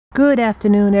Good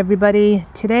afternoon, everybody.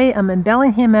 Today I'm in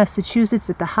Bellingham, Massachusetts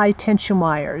at the High Tension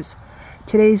Wires.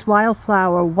 Today's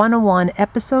Wildflower 101,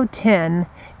 Episode 10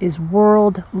 is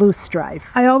Whorled Loosestrife.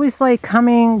 I always like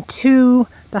coming to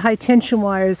the High Tension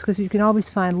Wires because you can always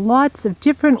find lots of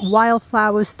different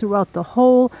wildflowers throughout the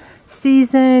whole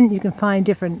season. You can find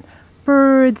different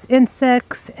birds,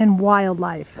 insects, and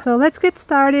wildlife. So let's get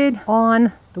started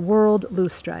on the Whorled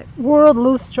Loosestrife. Whorled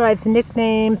Loosestrife's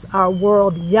nicknames are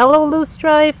Whorled Yellow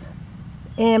Loosestrife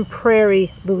and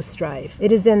Prairie Loosestrife.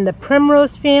 It is in the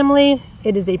Primrose family.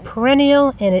 It is a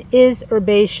perennial and it is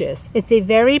herbaceous. It's a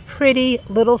very pretty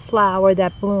little flower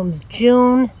that blooms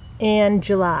June and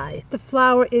July. The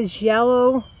flower is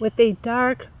yellow with a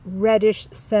dark reddish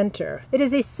center. It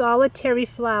is a solitary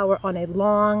flower on a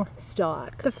long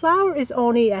stalk. The flower is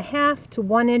only a half to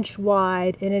 1 inch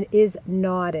wide and it is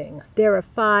nodding. There are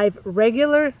 5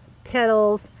 regular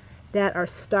petals that are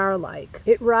star-like.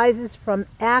 It rises from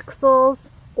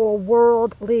axils or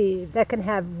whorled leaves that can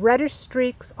have reddish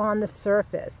streaks on the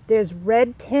surface. There's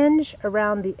red tinge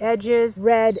around the edges,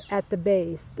 red at the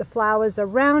base. The flowers are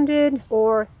rounded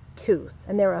or toothed,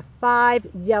 and there are 5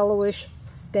 yellowish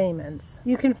stamens.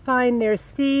 You can find their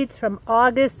seeds from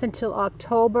August until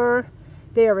October.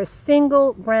 They are a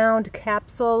single round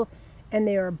capsule and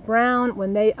they are brown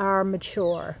when they are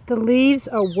mature. The leaves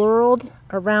are whorled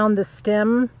around the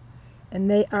stem and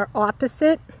they are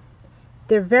opposite.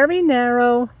 They're very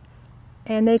narrow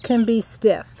and they can be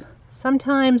stiff.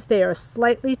 Sometimes they are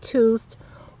slightly toothed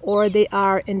or they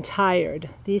are entired.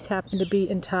 These happen to be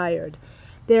entired.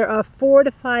 There are 4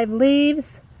 to 5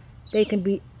 leaves. They can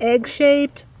be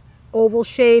egg-shaped,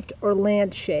 oval-shaped, or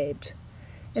lance-shaped.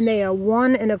 And they are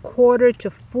 1 1/4 to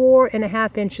 4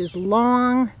 1/2 inches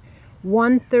long,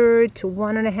 1/3 to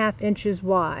 1 1/2 inches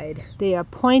wide. They are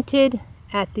pointed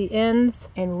at the ends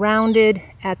and rounded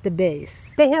at the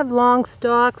base. They have long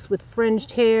stalks with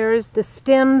fringed hairs. The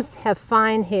stems have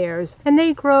fine hairs, and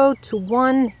they grow to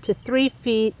 1 to 3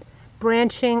 feet,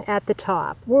 branching at the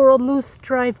top. Whorled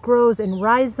Loosestrife grows in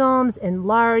rhizomes in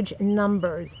large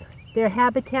numbers. Their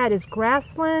habitat is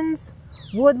grasslands,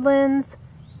 woodlands,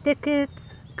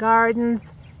 thickets, gardens,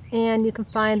 and you can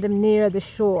find them near the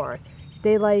shore.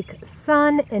 They like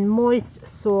sun and moist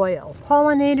soil.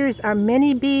 Pollinators are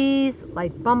many bees,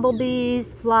 like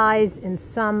bumblebees, flies, and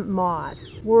some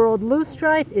moths. Whorled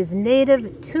Loosestrife is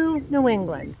native to New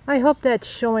England. I hope that's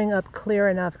showing up clear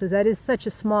enough because that is such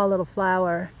a small little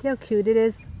flower. See how cute it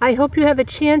is? I hope you have a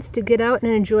chance to get out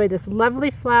and enjoy this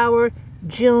lovely flower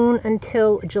June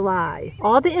until July.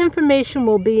 All the information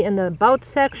will be in the About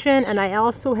section, and I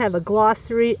also have a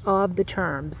glossary of the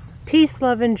terms. Peace,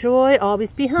 love, and joy.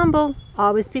 Always be humble.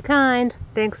 Always be kind.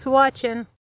 Thanks for watching.